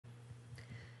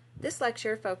This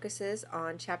lecture focuses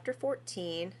on Chapter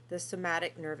 14, the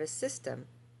somatic nervous system.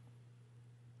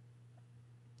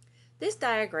 This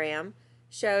diagram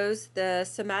shows the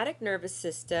somatic nervous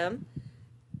system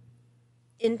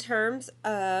in terms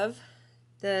of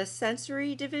the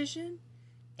sensory division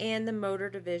and the motor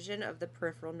division of the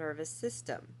peripheral nervous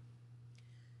system.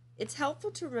 It's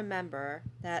helpful to remember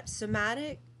that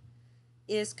somatic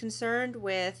is concerned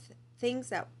with things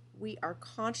that we are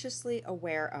consciously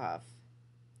aware of.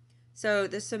 So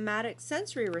the somatic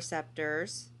sensory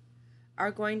receptors are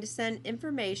going to send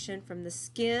information from the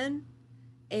skin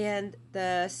and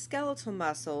the skeletal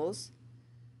muscles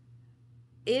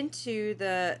into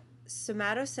the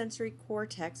somatosensory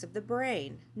cortex of the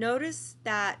brain. Notice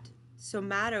that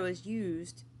somato is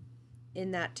used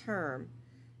in that term.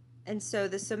 And so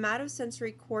the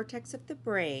somatosensory cortex of the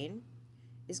brain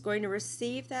is going to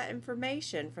receive that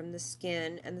information from the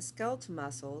skin and the skeletal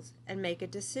muscles and make a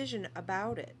decision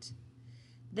about it.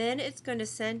 Then it's going to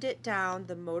send it down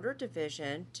the motor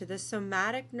division to the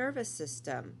somatic nervous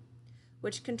system,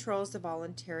 which controls the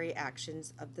voluntary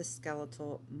actions of the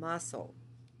skeletal muscle.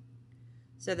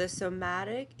 So the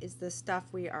somatic is the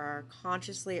stuff we are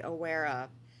consciously aware of,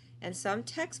 and some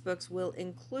textbooks will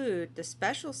include the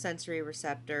special sensory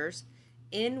receptors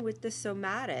in with the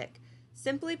somatic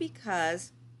simply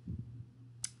because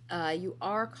you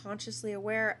are consciously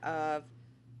aware of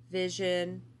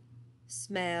vision,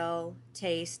 smell,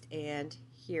 taste, and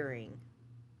hearing.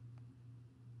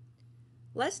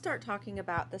 Let's start talking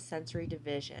about the sensory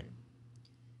division.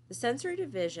 The sensory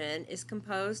division is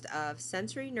composed of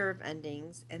sensory nerve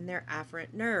endings and their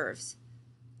afferent nerves.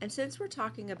 And since we're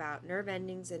talking about nerve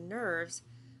endings and nerves,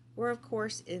 we're of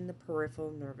course in the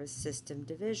peripheral nervous system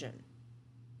division.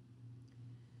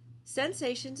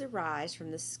 Sensations arise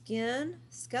from the skin,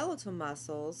 skeletal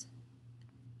muscles,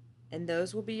 and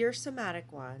those will be your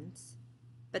somatic ones,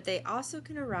 but they also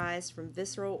can arise from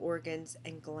visceral organs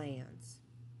and glands.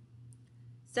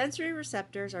 Sensory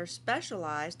receptors are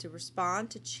specialized to respond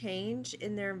to change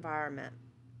in their environment.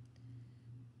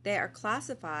 They are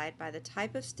classified by the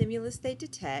type of stimulus they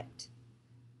detect,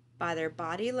 by their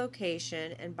body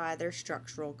location, and by their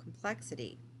structural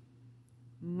complexity.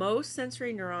 Most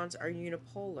sensory neurons are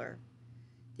unipolar.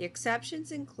 The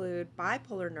exceptions include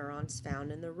bipolar neurons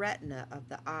found in the retina of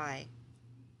the eye.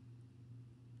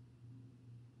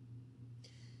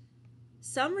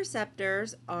 Some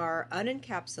receptors are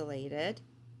unencapsulated,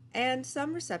 and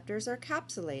some receptors are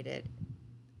capsulated.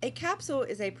 A capsule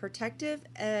is a protective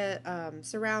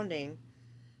surrounding,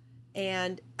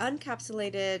 and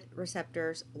unencapsulated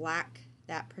receptors lack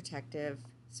that protective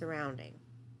surrounding.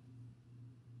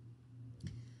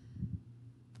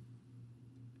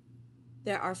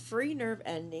 There are free nerve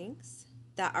endings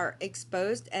that are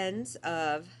exposed ends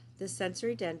of the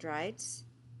sensory dendrites.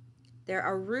 There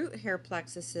are root hair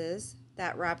plexuses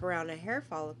that wrap around a hair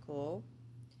follicle.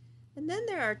 And then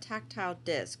there are tactile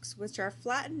discs, which are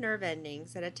flattened nerve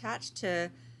endings that attach to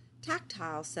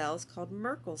tactile cells called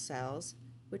Merkel cells,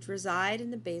 which reside in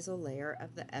the basal layer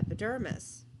of the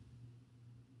epidermis.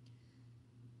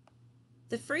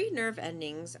 The free nerve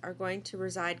endings are going to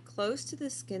reside close to the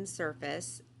skin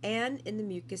surface and in the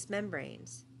mucous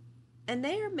membranes, and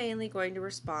they are mainly going to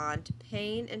respond to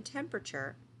pain and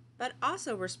temperature, but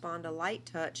also respond to light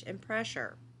touch and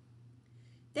pressure.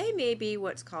 They may be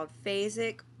what's called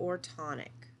phasic or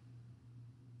tonic.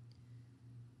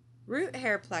 Root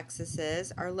hair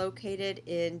plexuses are located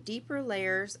in deeper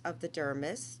layers of the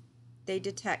dermis. They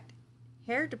detect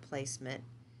hair displacement,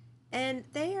 and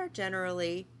they are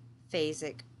generally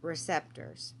phasic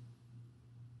receptors.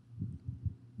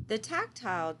 The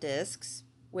tactile discs,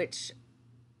 which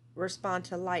respond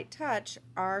to light touch,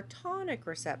 are tonic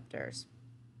receptors.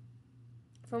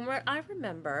 From what I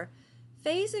remember,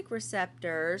 phasic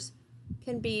receptors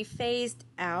can be phased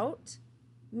out,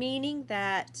 meaning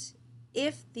that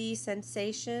if the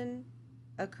sensation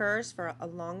occurs for a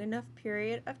long enough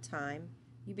period of time,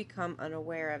 you become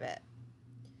unaware of it.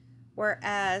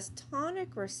 Whereas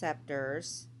tonic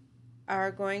receptors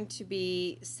are going to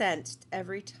be sensed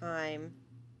every time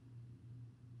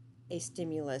a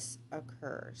stimulus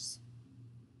occurs.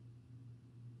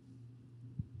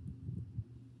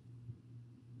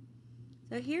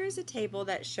 So here's a table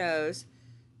that shows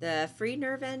the free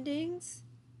nerve endings.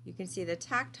 You can see the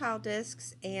tactile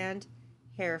discs and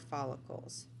hair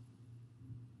follicles.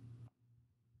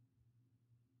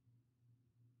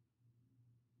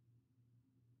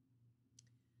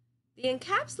 The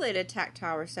encapsulated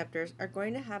tactile receptors are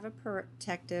going to have a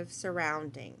protective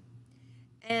surrounding,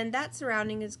 and that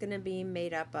surrounding is going to be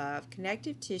made up of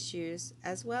connective tissues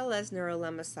as well as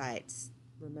neurolemmacytes.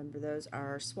 Remember, those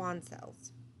are Schwann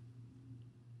cells.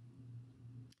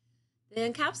 The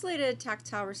encapsulated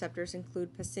tactile receptors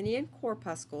include Pacinian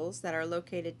corpuscles that are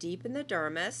located deep in the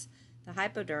dermis, the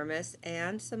hypodermis,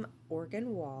 and some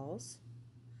organ walls.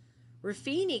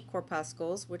 Ruffini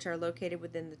corpuscles, which are located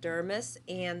within the dermis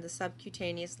and the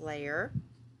subcutaneous layer.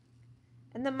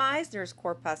 And the Meissner's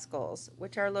corpuscles,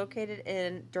 which are located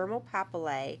in dermal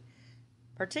papillae,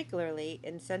 particularly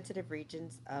in sensitive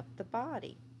regions of the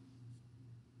body.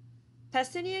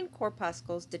 Pacinian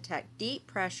corpuscles detect deep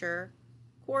pressure,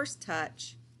 coarse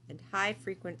touch, and high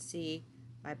frequency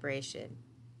vibration,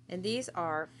 and these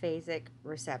are phasic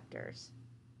receptors.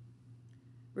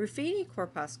 Ruffini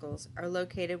corpuscles are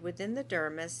located within the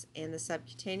dermis and the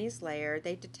subcutaneous layer.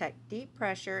 They detect deep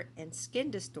pressure and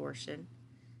skin distortion,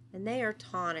 and they are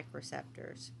tonic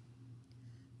receptors.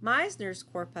 Meissner's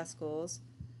corpuscles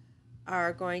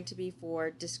are going to be for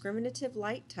discriminative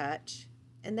light touch,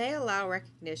 and they allow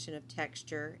recognition of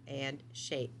texture and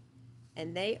shape,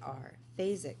 and they are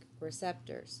phasic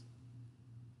receptors.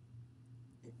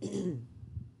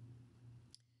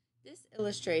 This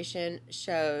illustration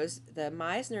shows the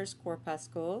Meissner's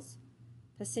corpuscles,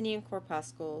 Pacinian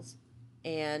corpuscles,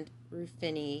 and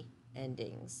Ruffini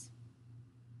endings.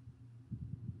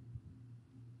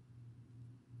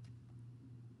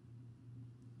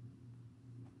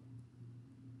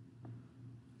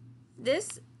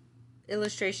 This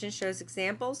illustration shows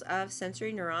examples of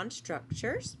sensory neuron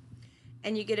structures,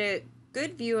 and you get a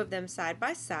good view of them side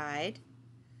by side.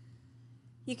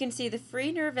 You can see the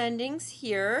free nerve endings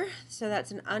here, so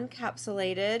that's an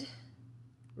uncapsulated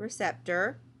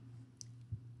receptor.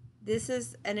 This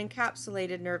is an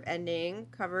encapsulated nerve ending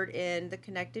covered in the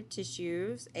connective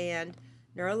tissues and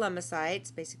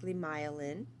neuroleucocytes, basically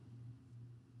myelin.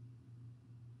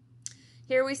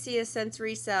 Here we see a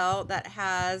sensory cell that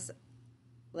has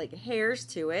like hairs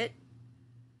to it,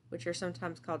 which are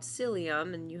sometimes called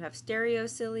cilium, and you have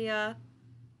stereocilia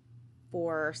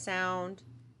for sound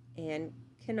and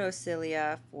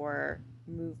kinocilia for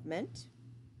movement.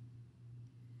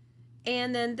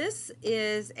 And then this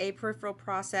is a peripheral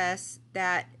process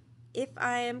that, if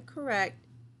I am correct,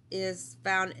 is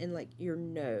found in like your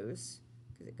nose,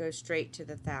 because it goes straight to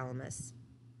the thalamus,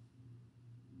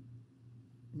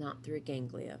 not through a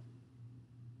ganglia.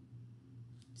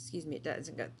 Excuse me, it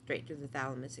doesn't go straight to the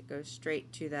thalamus. It goes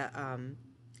straight to the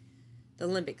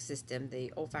limbic system,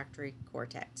 the olfactory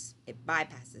cortex. It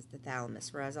bypasses the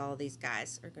thalamus, whereas all of these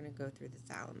guys are going to go through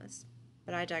the thalamus.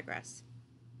 But I digress.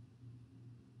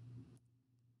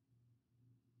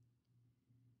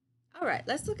 All right,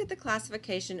 let's look at the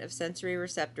classification of sensory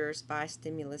receptors by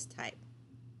stimulus type.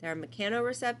 There are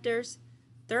mechanoreceptors,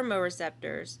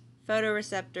 thermoreceptors,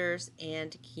 photoreceptors,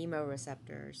 and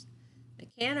chemoreceptors.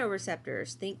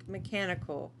 Mechanoreceptors, think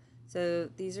mechanical. So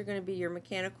these are going to be your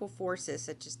mechanical forces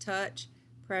such as touch,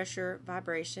 pressure,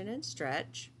 vibration, and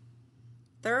stretch.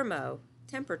 Thermo,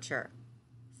 temperature.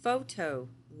 Photo,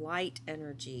 light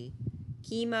energy.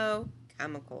 Chemo,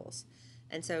 chemicals.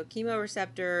 And so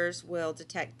chemoreceptors will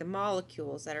detect the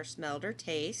molecules that are smelled or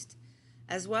taste,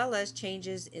 as well as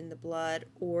changes in the blood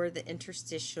or the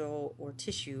interstitial or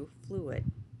tissue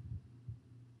fluid.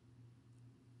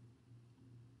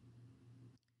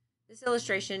 This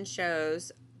illustration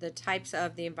shows the types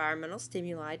of the environmental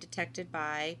stimuli detected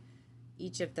by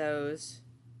each of those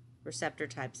receptor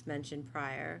types mentioned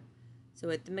prior. So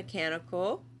with the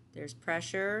mechanical, there's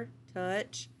pressure,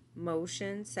 touch,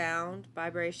 motion, sound,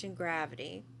 vibration,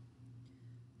 gravity.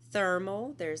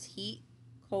 Thermal, there's heat,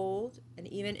 cold, and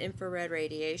even infrared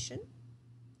radiation.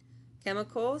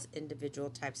 Chemicals, individual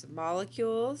types of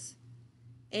molecules.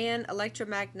 And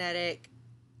electromagnetic,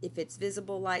 if it's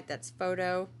visible light, that's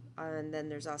photo. And then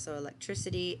there's also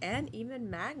electricity and even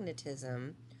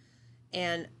magnetism.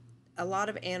 And a lot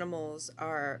of animals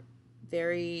are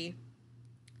very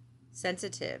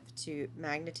sensitive to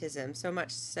magnetism, so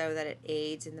much so that it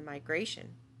aids in the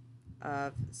migration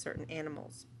of certain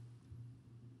animals,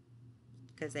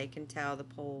 because they can tell the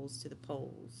poles to the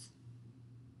poles.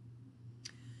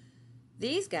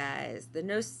 These guys, the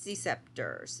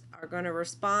nociceptors, are going to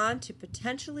respond to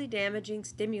potentially damaging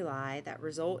stimuli that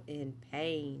result in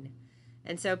pain.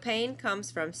 And so pain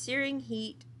comes from searing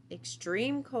heat,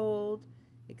 extreme cold,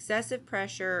 excessive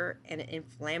pressure, and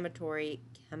inflammatory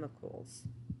chemicals.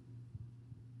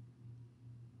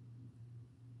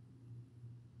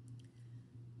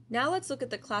 Now let's look at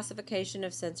the classification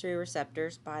of sensory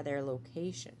receptors by their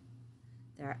location.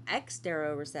 There are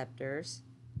exteroreceptors,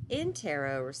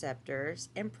 interoreceptors,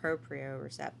 and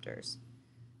proprioceptors.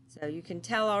 So you can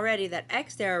tell already that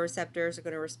exteroreceptors are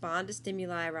going to respond to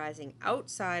stimuli arising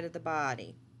outside of the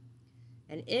body,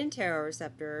 and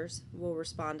interoreceptors will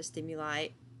respond to stimuli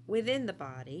within the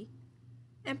body,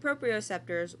 And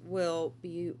proprioceptors will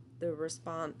be the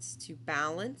response to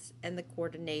balance and the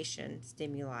coordination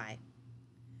stimuli.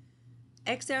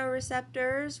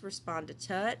 Exteroreceptors respond to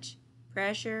touch,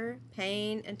 pressure,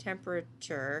 pain, and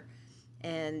temperature,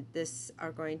 and this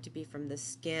are going to be from the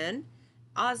skin,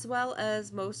 as well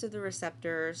as most of the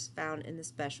receptors found in the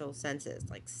special senses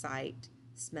like sight,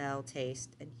 smell,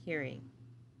 taste, and hearing.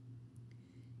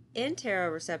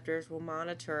 Interoreceptors will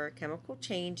monitor chemical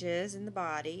changes in the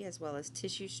body as well as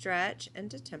tissue stretch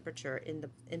and the temperature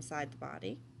inside the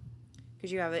body,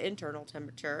 because you have an internal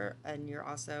temperature and you're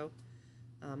also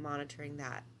monitoring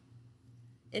that.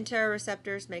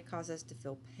 Interoreceptors may cause us to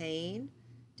feel pain,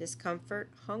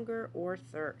 discomfort, hunger, or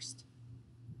thirst.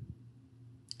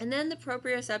 And then the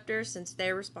proprioceptors, since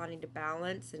they're responding to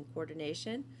balance and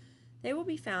coordination, they will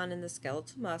be found in the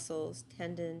skeletal muscles,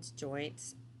 tendons,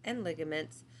 joints, and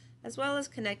ligaments, as well as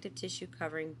connective tissue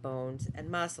covering bones and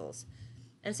muscles.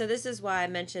 And so this is why I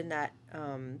mentioned that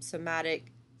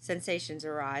somatic sensations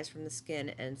arise from the skin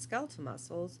and skeletal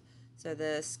muscles. So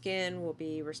the skin will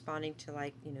be responding to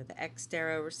the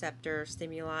exteroreceptor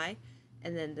stimuli,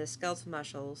 and then the skeletal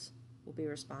muscles will be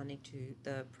responding to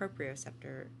the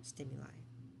proprioceptor stimuli.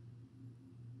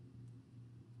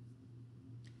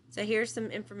 So here's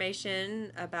some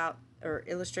information about, or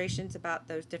illustrations about,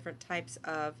 those different types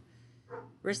of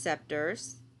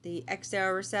receptors. The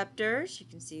exteroreceptors, you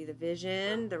can see the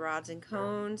vision, the rods and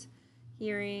cones,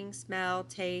 hearing, smell,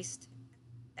 taste,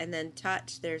 and then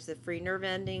touch. There's the free nerve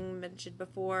ending mentioned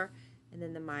before, and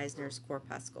then the Meissner's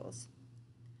corpuscles.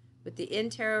 With the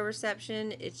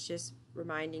interoreception, it's just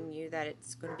reminding you that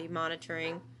it's going to be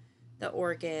monitoring the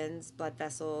organs, blood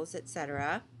vessels,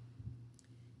 etc.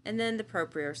 And then the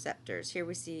proprioceptors. Here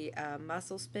we see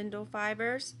muscle spindle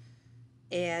fibers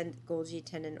and Golgi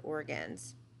tendon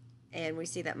organs. And we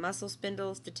see that muscle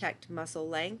spindles detect muscle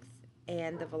length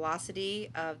and the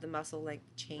velocity of the muscle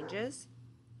length changes.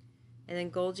 And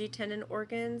then Golgi tendon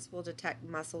organs will detect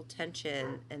muscle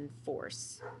tension and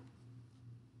force.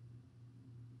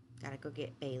 Gotta go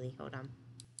get Bailey. Hold on.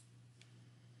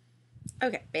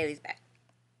 Okay, Bailey's back.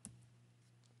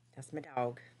 That's my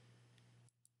dog.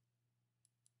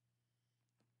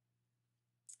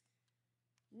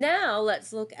 Now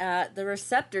let's look at the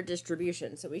receptor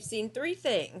distribution. So we've seen three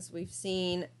things. We've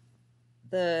seen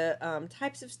the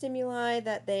types of stimuli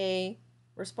that they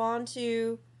respond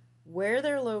to, where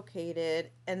they're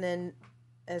located, and then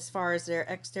as far as their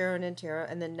extero and intero,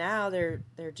 and then now their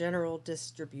general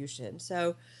distribution.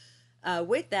 So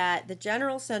with that, the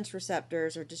general sense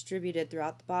receptors are distributed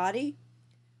throughout the body,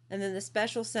 and then the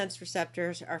special sense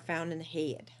receptors are found in the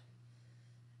head.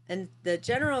 And the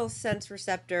general sense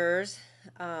receptors,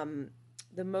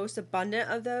 the most abundant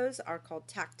of those are called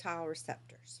tactile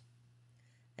receptors.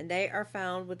 And they are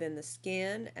found within the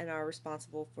skin and are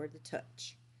responsible for the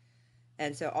touch.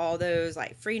 And so all those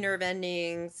like free nerve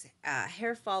endings,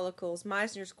 hair follicles,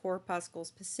 Meissner's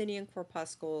corpuscles, Pacinian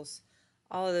corpuscles,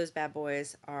 all of those bad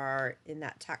boys are in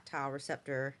that tactile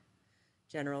receptor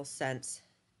general sense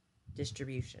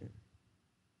distribution.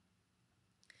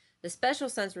 The special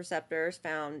sense receptors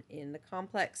found in the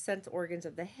complex sense organs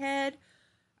of the head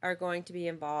are going to be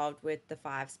involved with the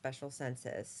 5 special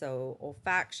senses. So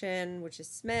olfaction, which is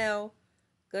smell,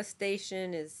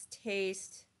 gustation is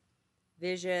taste,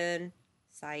 vision,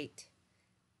 sight,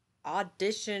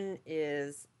 audition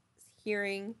is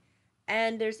hearing,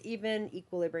 and there's even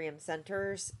equilibrium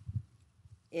centers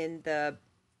in the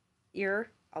ear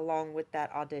along with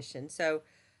that audition. So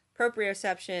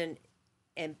proprioception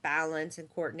and balance and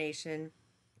coordination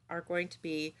are going to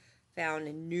be found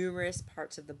in numerous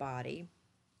parts of the body,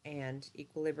 and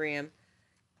equilibrium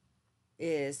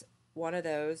is one of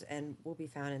those and will be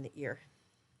found in the ear.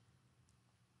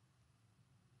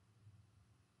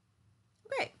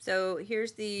 Okay, so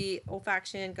here's the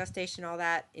olfaction, gustation, all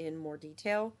that in more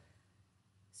detail.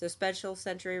 So special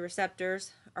sensory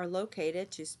receptors are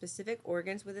located to specific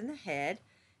organs within the head,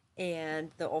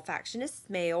 and the olfaction is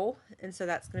smell, and so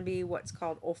that's going to be what's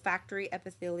called olfactory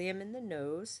epithelium in the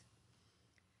nose.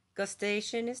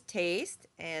 Gustation is taste,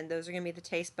 and those are going to be the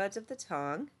taste buds of the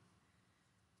tongue.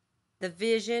 The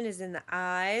vision is in the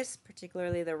eyes,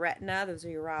 particularly the retina. Those are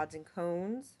your rods and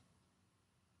cones.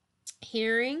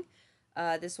 Hearing,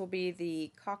 this will be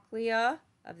the cochlea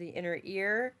of the inner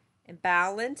ear, and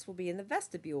balance will be in the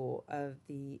vestibule of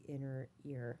the inner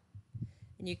ear.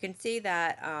 And you can see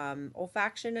that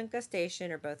olfaction and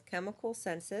gustation are both chemical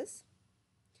senses.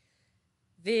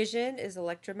 Vision is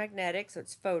electromagnetic, so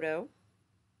it's photo.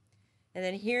 And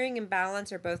then hearing and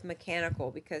balance are both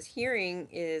mechanical, because hearing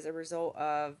is a result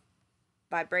of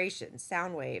vibrations,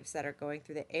 sound waves that are going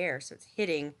through the air. So it's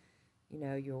hitting,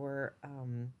 your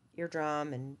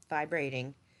drum and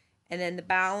vibrating. And then the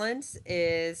balance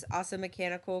is also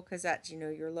mechanical because that's,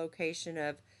 your location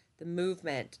of the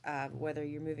movement, whether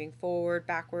you're moving forward,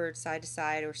 backward, side to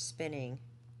side, or spinning.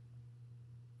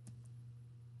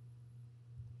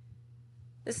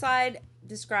 The slide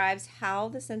describes how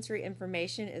the sensory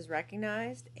information is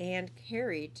recognized and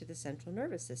carried to the central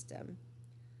nervous system.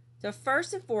 So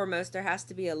first and foremost, there has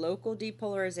to be a local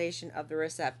depolarization of the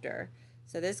receptor.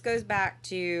 So this goes back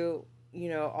to,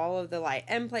 all of the like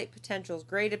end plate potentials,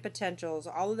 graded potentials,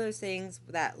 all of those things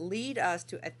that lead us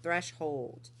to a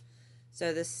threshold.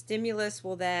 So the stimulus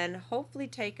will then hopefully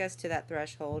take us to that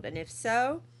threshold, and if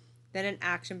so, then an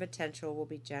action potential will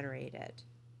be generated.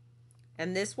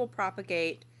 And this will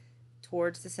propagate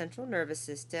towards the central nervous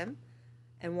system,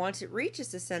 and once it reaches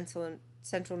the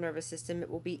central nervous system, it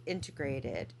will be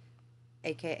integrated,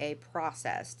 aka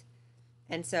processed.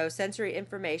 And so sensory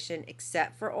information,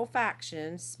 except for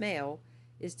olfaction, smell,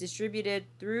 is distributed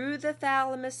through the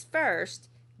thalamus first,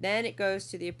 then it goes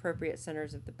to the appropriate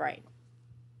centers of the brain.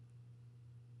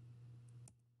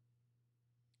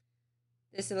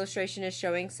 This illustration is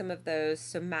showing some of those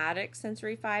somatic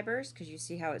sensory fibers, because you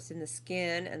see how it's in the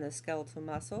skin and the skeletal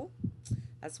muscle,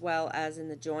 as well as in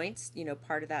the joints.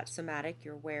 Part of that somatic,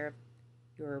 you're aware of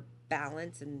your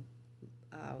balance and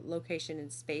location in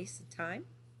space and time.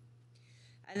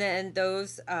 And then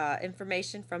those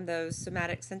information from those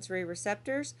somatic sensory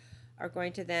receptors are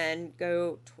going to then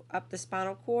go up the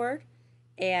spinal cord.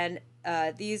 And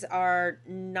these are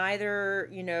neither,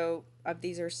 of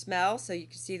these are smell. So you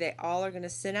can see they all are going to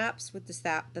synapse with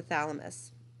the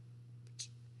thalamus.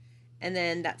 And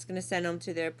then that's going to send them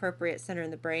to the appropriate center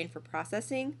in the brain for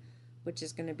processing, which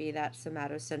is going to be that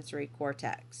somatosensory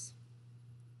cortex.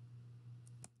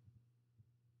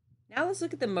 Now let's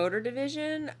look at the motor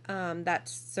division,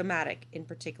 that's somatic in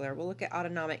particular. We'll look at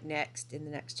autonomic next in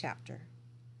the next chapter.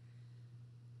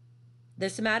 The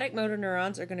somatic motor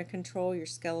neurons are going to control your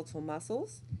skeletal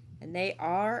muscles, and they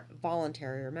are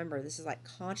voluntary. Remember, this is like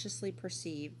consciously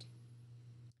perceived.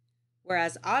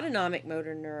 Whereas autonomic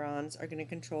motor neurons are going to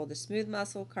control the smooth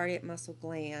muscle, cardiac muscle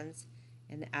glands,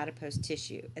 and the adipose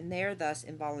tissue, and they are thus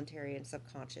involuntary and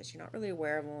subconscious. You're not really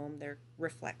aware of them, they're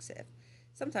reflexive.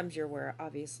 Sometimes you're aware,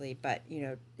 obviously, but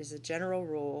as a general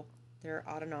rule, they're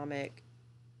autonomic.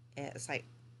 It's like,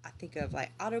 I think of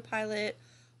like autopilot,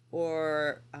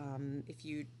 or if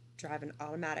you drive an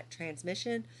automatic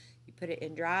transmission, you put it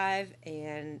in drive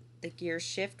and the gears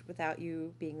shift without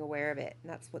you being aware of it. And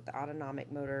that's what the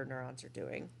autonomic motor neurons are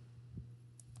doing.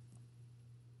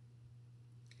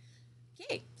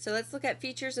 Okay, so let's look at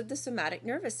features of the somatic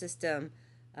nervous system.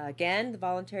 Again, the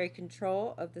voluntary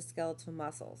control of the skeletal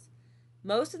muscles.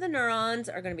 Most of the neurons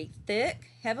are going to be thick,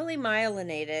 heavily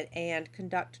myelinated, and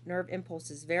conduct nerve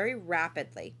impulses very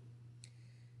rapidly.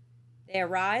 They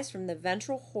arise from the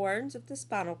ventral horns of the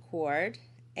spinal cord,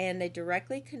 and they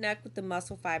directly connect with the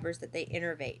muscle fibers that they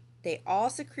innervate. They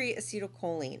all secrete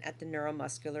acetylcholine at the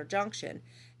neuromuscular junction.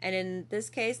 And in this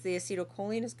case, the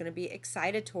acetylcholine is going to be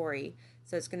excitatory.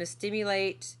 So it's going to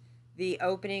stimulate the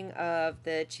opening of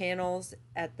the channels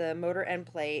at the motor end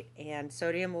plate, and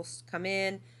sodium will come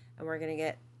in, and we're going to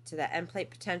get to that end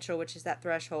plate potential, which is that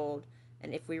threshold.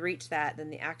 And if we reach that, then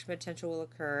the action potential will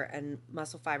occur and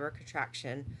muscle fiber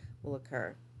contraction will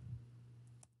occur.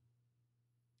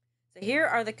 So here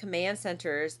are the command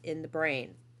centers in the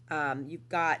brain. You've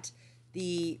got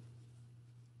the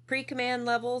pre-command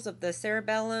levels of the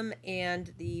cerebellum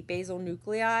and the basal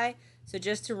nuclei. So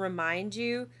just to remind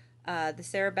you, the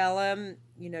cerebellum,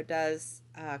 does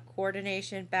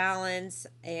coordination, balance,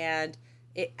 and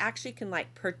it actually can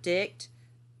like predict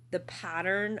the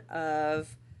pattern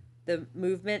of the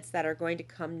movements that are going to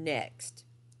come next.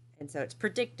 And so it's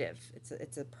predictive.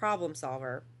 It's a problem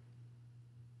solver.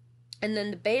 And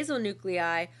then the basal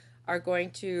nuclei are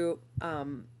going to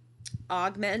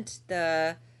augment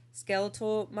the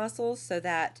skeletal muscles so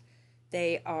that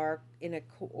they are in a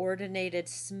coordinated,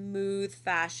 smooth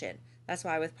fashion. That's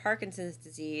why with Parkinson's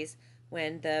disease,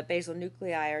 when the basal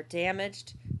nuclei are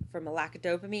damaged from a lack of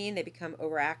dopamine, they become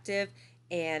overactive,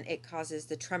 and it causes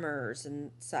the tremors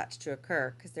and such to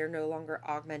occur because they're no longer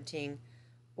augmenting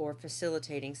or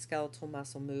facilitating skeletal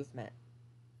muscle movement.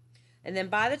 And then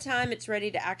by the time it's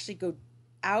ready to actually go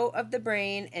out of the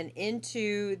brain and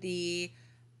into the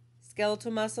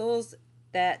skeletal muscles,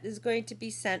 that is going to be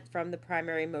sent from the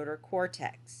primary motor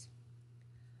cortex.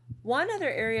 One other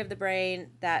area of the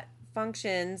brain that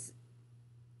functions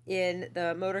in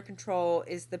the motor control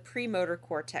is the premotor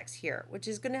cortex here, which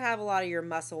is going to have a lot of your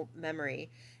muscle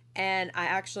memory. And I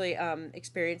actually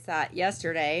experienced that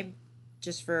yesterday.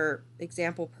 Just for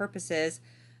example purposes,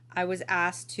 I was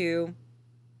asked to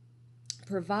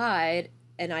provide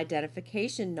an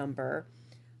identification number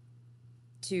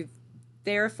to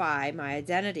verify my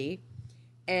identity.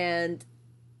 And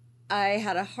I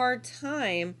had a hard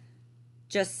time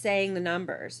just saying the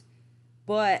numbers.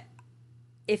 But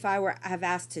if I were have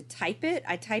asked to type it,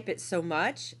 I type it so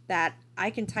much that I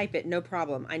can type it no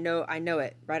problem. I know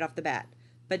it right off the bat.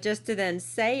 But just to then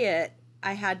say it,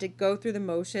 I had to go through the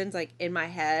motions like in my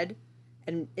head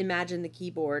and imagine the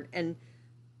keyboard. And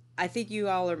I think you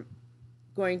all are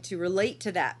going to relate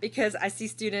to that because I see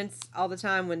students all the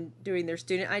time when doing their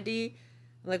student ID.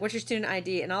 I'm like, what's your student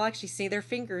ID? And I'll actually see their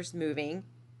fingers moving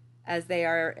as they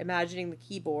are imagining the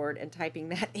keyboard and typing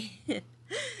that in.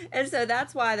 And so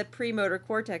that's why the premotor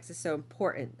cortex is so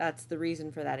important. That's the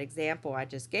reason for that example I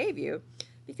just gave you,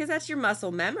 because that's your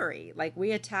muscle memory. Like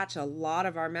we attach a lot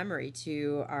of our memory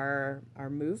to our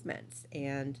movements,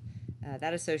 and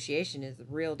that association is the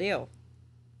real deal.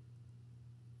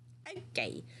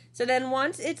 Okay, so then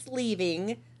once it's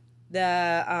leaving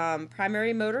the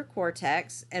primary motor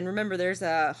cortex, and remember there's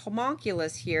a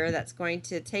homunculus here that's going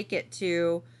to take it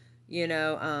to,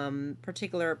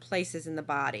 particular places in the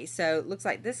body. So it looks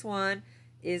like this one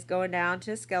is going down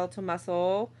to skeletal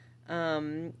muscle,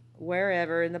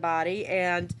 wherever in the body,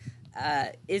 and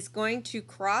is going to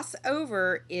cross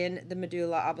over in the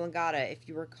medulla oblongata. If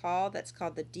you recall, that's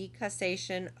called the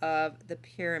decussation of the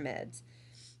pyramids.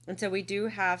 And so we do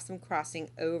have some crossing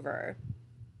over.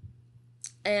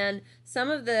 And some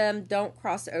of them don't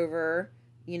cross over,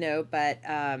 but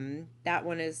that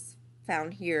one is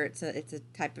found here. It's a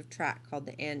type of tract called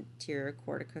the anterior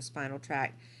corticospinal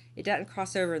tract. It doesn't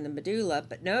cross over in the medulla,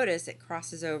 but notice it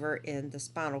crosses over in the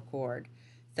spinal cord.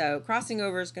 So crossing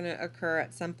over is going to occur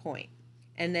at some point.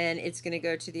 And then it's going to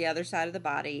go to the other side of the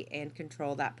body and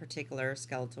control that particular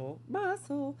skeletal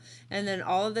muscle. And then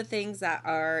all of the things that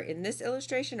are in this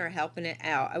illustration are helping it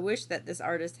out. I wish that this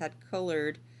artist had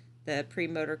colored the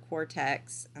premotor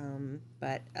cortex,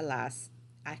 but alas,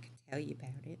 I can tell you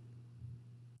about it.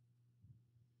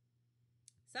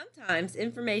 Sometimes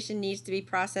information needs to be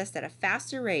processed at a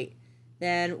faster rate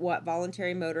than what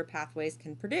voluntary motor pathways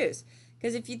can produce.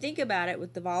 Because if you think about it,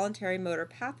 with the voluntary motor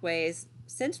pathways,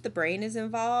 since the brain is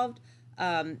involved,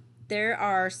 there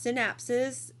are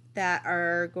synapses that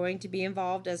are going to be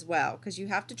involved as well, because you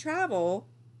have to travel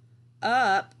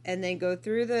up and then go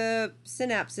through the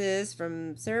synapses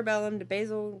from cerebellum to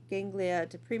basal ganglia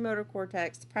to premotor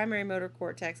cortex to primary motor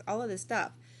cortex, all of this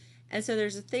stuff. And so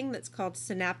there's a thing that's called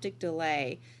synaptic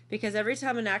delay, because every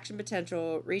time an action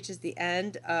potential reaches the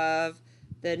end of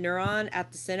the neuron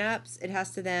at the synapse, it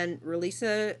has to then release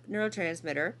a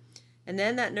neurotransmitter, and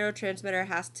then that neurotransmitter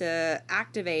has to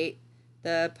activate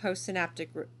the postsynaptic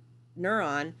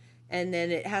neuron, and then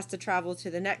it has to travel to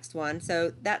the next one.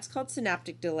 So that's called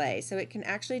synaptic delay. So it can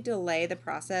actually delay the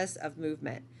process of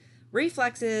movement.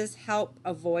 Reflexes help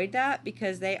avoid that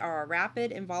because they are a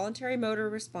rapid involuntary motor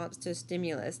response to a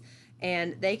stimulus,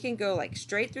 and they can go like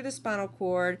straight through the spinal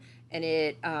cord, and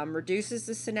it reduces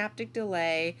the synaptic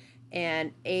delay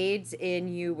and aids in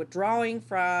you withdrawing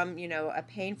from, a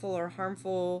painful or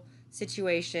harmful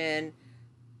situation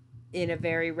in a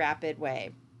very rapid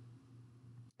way.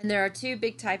 And there are two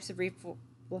big types of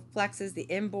reflexes: the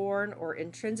inborn or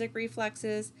intrinsic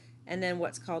reflexes, and then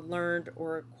what's called learned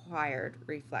or acquired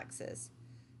reflexes.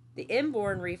 The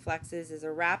inborn reflexes is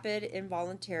a rapid,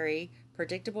 involuntary,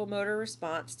 predictable motor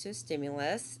response to a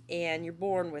stimulus, and you're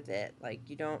born with it. Like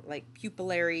you don't like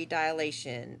pupillary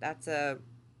dilation. That's an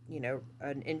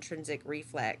intrinsic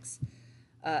reflex.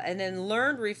 And then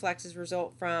learned reflexes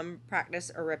result from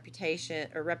practice or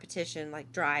repetition,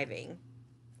 like driving.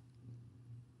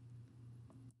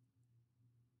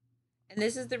 And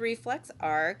this is the reflex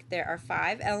arc. There are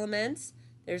 5 elements.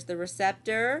 There's the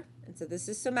receptor, and so this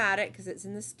is somatic because it's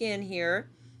in the skin here,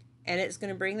 and it's going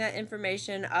to bring that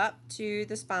information up to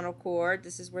the spinal cord.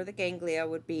 This is where the ganglia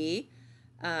would be,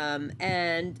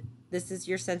 and this is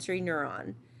your sensory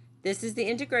neuron. This is the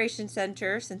integration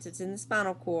center since it's in the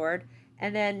spinal cord,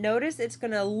 and then notice it's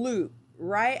going to loop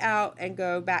right out and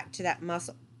go back to that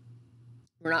muscle.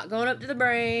 We're not going up to the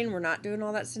brain. We're not doing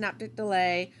all that synaptic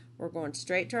delay. We're going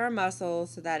straight to our muscle,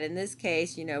 so that in this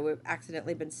case, we've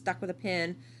accidentally been stuck with a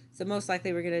pin. So most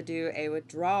likely we're going to do a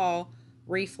withdrawal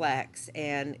reflex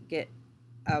and get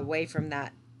away from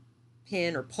that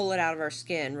pin or pull it out of our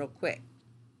skin real quick.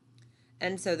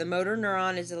 And so the motor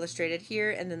neuron is illustrated here,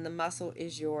 and then the muscle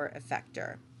is your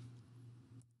effector.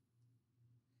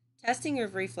 Testing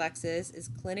of reflexes is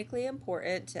clinically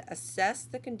important to assess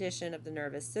the condition of the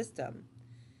nervous system.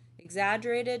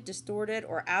 Exaggerated, distorted,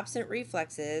 or absent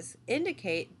reflexes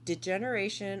indicate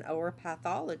degeneration or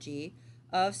pathology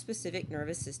of specific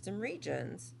nervous system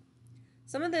regions.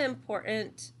 Some of the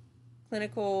important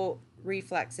clinical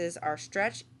reflexes are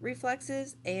stretch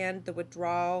reflexes and the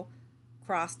withdrawal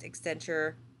crossed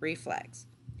extensor reflex.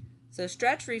 So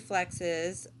stretch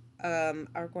reflexes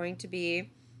are going to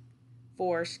be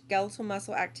for skeletal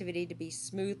muscle activity to be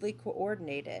smoothly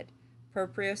coordinated.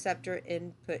 Proprioceptor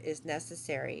input is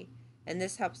necessary, and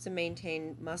this helps to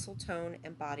maintain muscle tone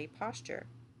and body posture.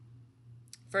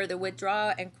 For the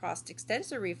withdrawal and crossed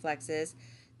extensor reflexes,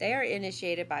 they are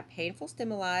initiated by painful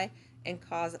stimuli and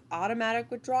cause automatic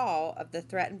withdrawal of the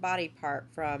threatened body part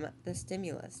from the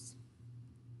stimulus.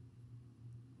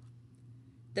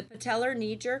 The patellar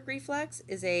knee jerk reflex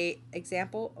is an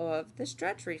example of the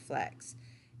stretch reflex.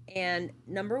 And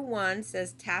number 1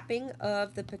 says tapping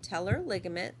of the patellar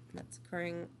ligament. That's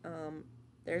occurring,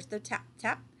 there's the tap,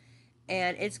 tap.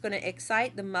 And it's going to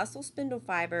excite the muscle spindle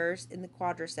fibers in the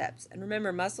quadriceps. And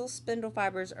remember, muscle spindle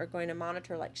fibers are going to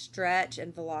monitor like stretch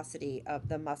and velocity of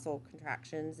the muscle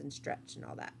contractions and stretch and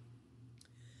all that.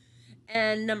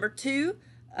 And number 2,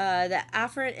 the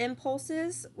afferent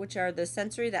impulses, which are the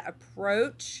sensory that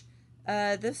approach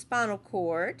the spinal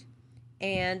cord.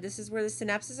 And this is where the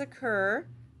synapses occur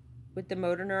with the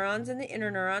motor neurons and the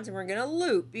interneurons. And we're going to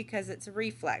loop because it's a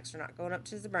reflex. We're not going up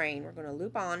to the brain. We're going to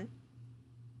loop on.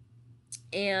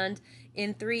 And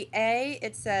in 3A,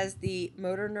 it says the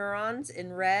motor neurons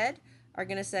in red are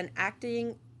going to send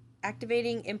activating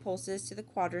impulses to the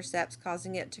quadriceps,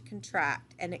 causing it to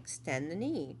contract and extend the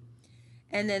knee.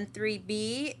 And then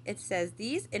 3B, it says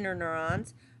these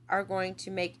interneurons are going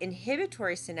to make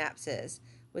inhibitory synapses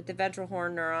with the ventral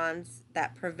horn neurons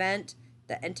that prevent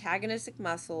the antagonistic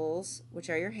muscles, which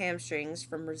are your hamstrings,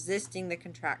 from resisting the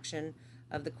contraction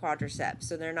of the quadriceps.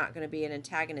 So they're not going to be an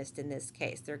antagonist in this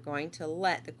case. They're going to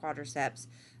let the quadriceps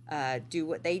do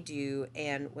what they do,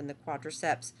 and when the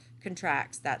quadriceps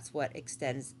contracts, that's what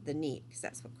extends the knee, because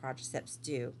that's what quadriceps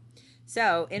do.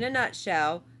 So in a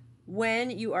nutshell,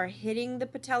 when you are hitting the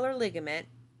patellar ligament,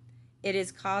 it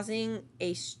is causing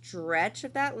a stretch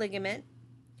of that ligament.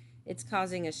 It's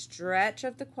causing a stretch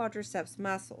of the quadriceps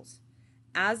muscles.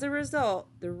 As a result,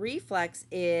 the reflex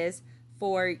is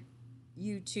for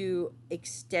you to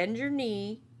extend your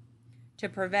knee to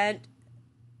prevent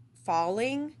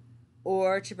falling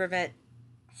or to prevent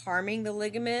harming the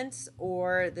ligaments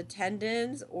or the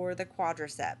tendons or the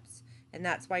quadriceps. And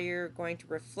that's why you're going to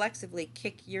reflexively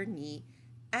kick your knee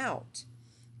out.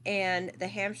 And the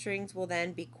hamstrings will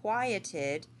then be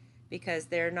quieted because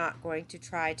they're not going to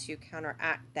try to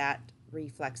counteract that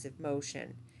reflexive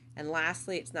motion. And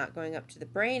lastly, it's not going up to the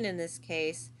brain in this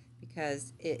case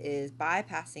because it is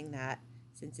bypassing that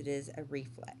since it is a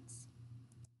reflex.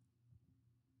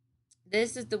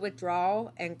 This is the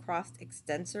withdrawal and crossed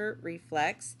extensor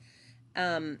reflex.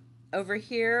 Over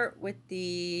here with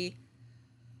the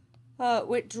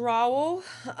withdrawal,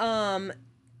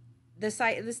 the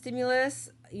site of the stimulus,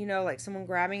 like someone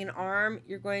grabbing an arm,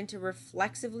 you're going to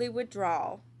reflexively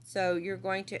withdraw. So you're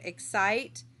going to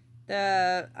excite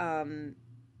the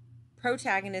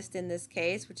protagonist in this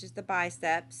case, which is the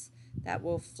biceps, that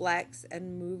will flex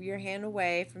and move your hand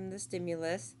away from the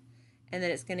stimulus. And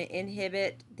then it's going to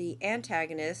inhibit the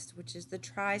antagonist, which is the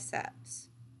triceps.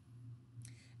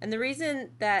 And the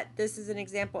reason that this is an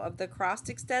example of the crossed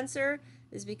extensor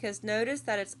is because notice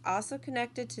that it's also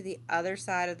connected to the other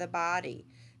side of the body.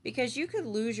 Because you could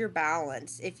lose your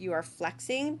balance if you are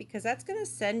flexing, because that's going to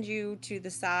send you to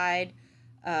the side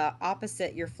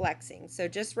opposite you're flexing. So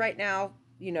just right now,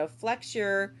 flex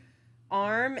your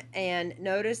arm and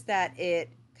notice that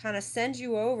it kind of sends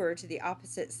you over to the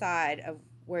opposite side of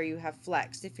where you have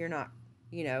flexed if you're not,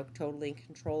 totally in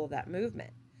control of that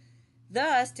movement.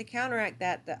 Thus, to counteract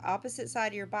that, the opposite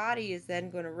side of your body is then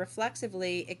going to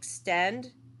reflexively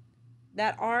extend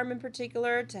that arm in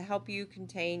particular to help you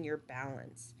contain your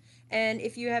balance. And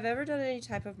if you have ever done any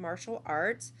type of martial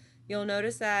arts, you'll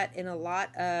notice that in a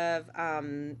lot of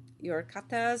your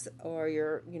katas or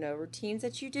your routines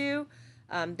that you do,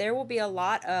 there will be a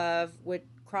lot of with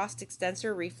crossed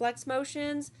extensor reflex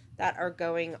motions that are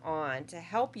going on to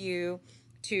help you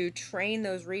to train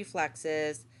those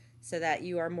reflexes so that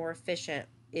you are more efficient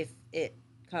if it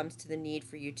comes to the need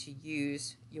for you to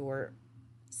use your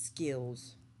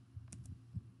skills.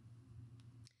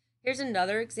 Here's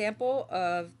another example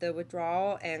of the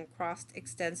withdrawal and crossed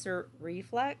extensor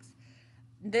reflex.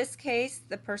 In this case,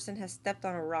 the person has stepped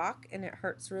on a rock and it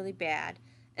hurts really bad.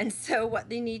 And so what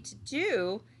they need to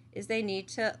do is they need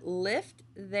to lift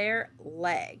their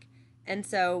leg. And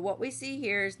so what we see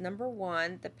here is number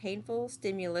 1, the painful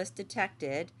stimulus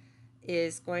detected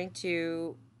is going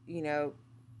to,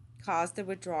 cause the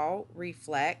withdrawal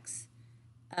reflex.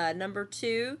 Number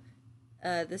 2,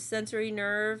 The sensory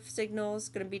nerve signal is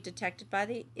going to be detected by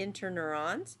the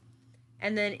interneurons.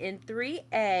 And then in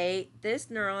 3A, this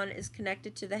neuron is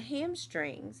connected to the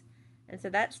hamstrings. And so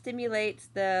that stimulates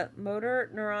the motor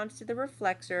neurons to the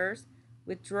reflexors,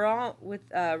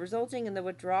 resulting in the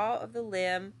withdrawal of the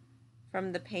limb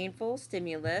from the painful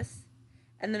stimulus.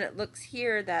 And then it looks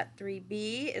here that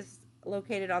 3B is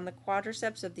located on the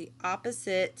quadriceps of the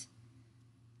opposite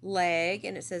leg,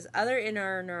 and it says other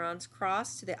interneurons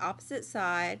cross to the opposite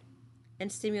side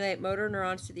and stimulate motor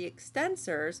neurons to the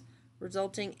extensors,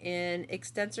 resulting in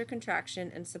extensor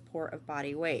contraction and support of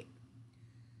body weight.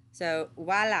 So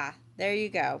voila, there you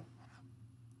go.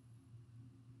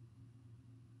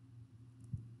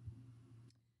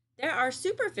 There are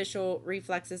superficial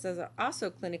reflexes that are also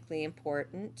clinically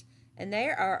important, and they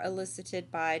are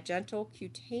elicited by gentle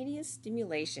cutaneous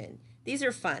stimulation. These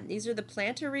are fun. These are the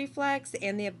plantar reflex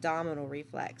and the abdominal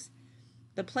reflex.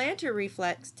 The plantar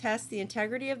reflex tests the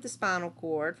integrity of the spinal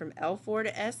cord from L4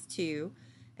 to S2,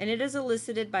 and it is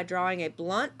elicited by drawing a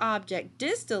blunt object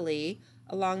distally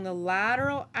along the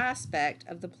lateral aspect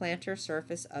of the plantar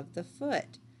surface of the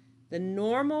foot. The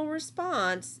normal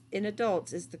response in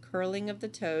adults is the curling of the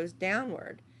toes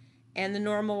downward. And the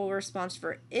normal response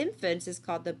for infants is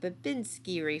called the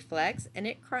Babinski reflex, and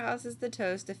it causes the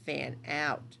toes to fan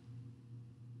out.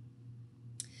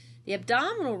 The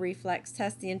abdominal reflex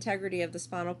tests the integrity of the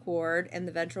spinal cord and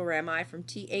the ventral rami from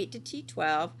T8 to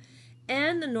T12,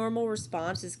 and the normal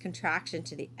response is contraction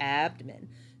to the abdomen.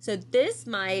 So this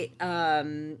might,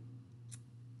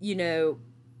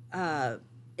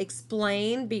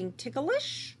 explain being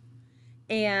ticklish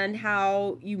and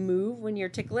how you move when you're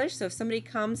ticklish. So if somebody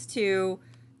comes to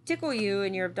tickle you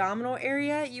in your abdominal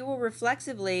area, you will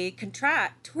reflexively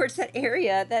contract towards that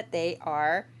area that they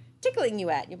are tickling you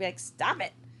at. You'll be like, stop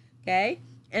it. Okay?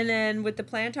 And then with the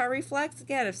plantar reflex,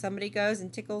 again, if somebody goes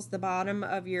and tickles the bottom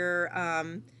of your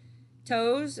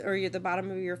toes or the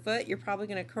bottom of your foot, you're probably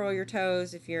going to curl your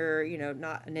toes if you're,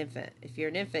 not an infant. If you're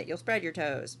an infant, you'll spread your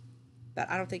toes. But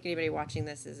I don't think anybody watching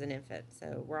this is an infant,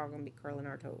 so we're all going to be curling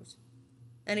our toes.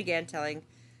 And again, telling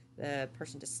the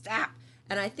person to stop.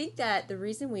 And I think that the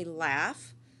reason we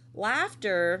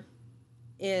laughter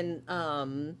in,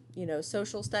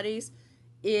 social studies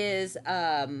is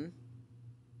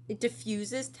it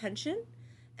diffuses tension.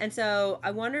 And so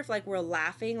I wonder if we're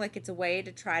laughing, it's a way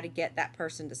to try to get that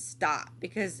person to stop,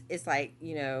 because it's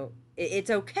it's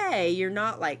okay. You're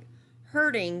not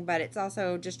hurting, but it's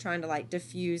also just trying to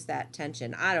diffuse that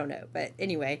tension. I don't know. But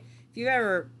anyway,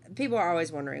 people are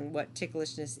always wondering what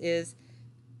ticklishness is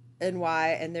and why,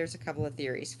 and there's a couple of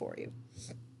theories for you.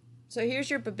 So here's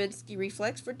your Babinski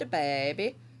reflex for the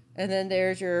baby, and then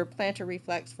there's your plantar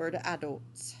reflex for the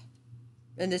adults.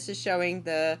 And this is showing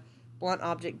the blunt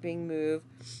object being moved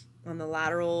on the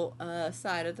lateral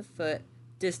side of the foot,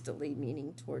 distally,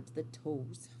 meaning towards the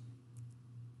toes.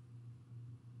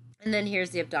 And then here's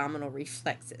the abdominal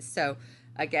reflexes. So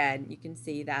again, you can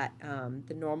see that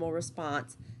the normal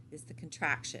response is the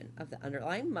contraction of the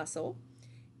underlying muscle,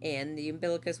 and the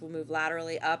umbilicus will move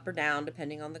laterally up or down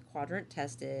depending on the quadrant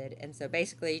tested. And so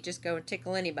basically, you just go and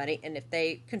tickle anybody, and if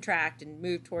they contract and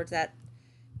move towards that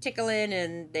tickle in,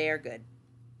 and they are good.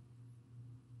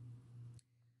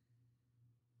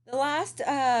 The last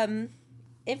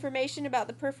information about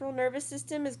the peripheral nervous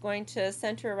system is going to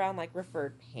center around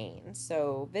referred pain.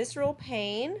 So visceral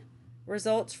pain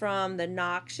results from the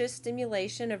noxious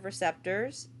stimulation of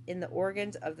receptors in the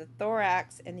organs of the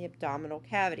thorax and the abdominal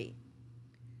cavity.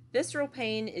 Visceral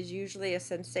pain is usually a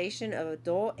sensation of a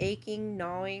dull aching,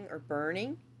 gnawing, or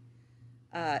burning.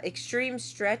 Extreme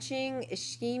stretching,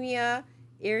 ischemia,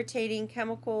 irritating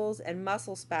chemicals, and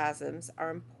muscle spasms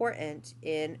are important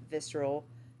in visceral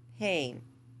pain.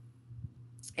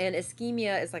 And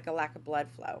ischemia is a lack of blood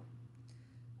flow.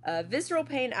 Visceral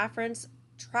pain afferents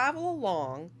travel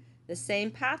along the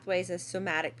same pathways as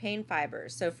somatic pain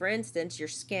fibers. So for instance, your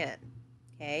skin,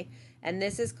 okay? And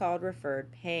this is called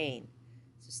referred pain.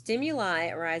 So stimuli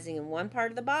arising in one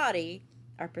part of the body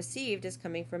are perceived as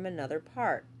coming from another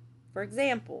part. For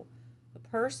example, a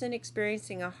person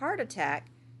experiencing a heart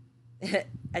attack, a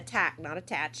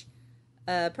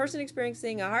person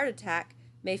experiencing a heart attack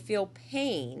may feel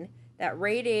pain that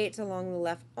radiates along the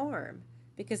left arm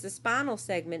because the spinal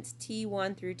segments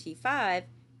T1 through T5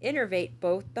 innervate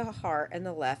both the heart and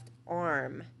the left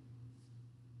arm.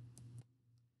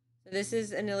 So this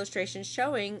is an illustration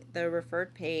showing the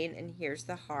referred pain, and here's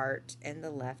the heart and the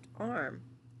left arm.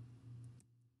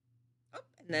 Oh,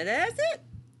 and that's it.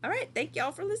 All right, thank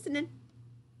y'all for listening.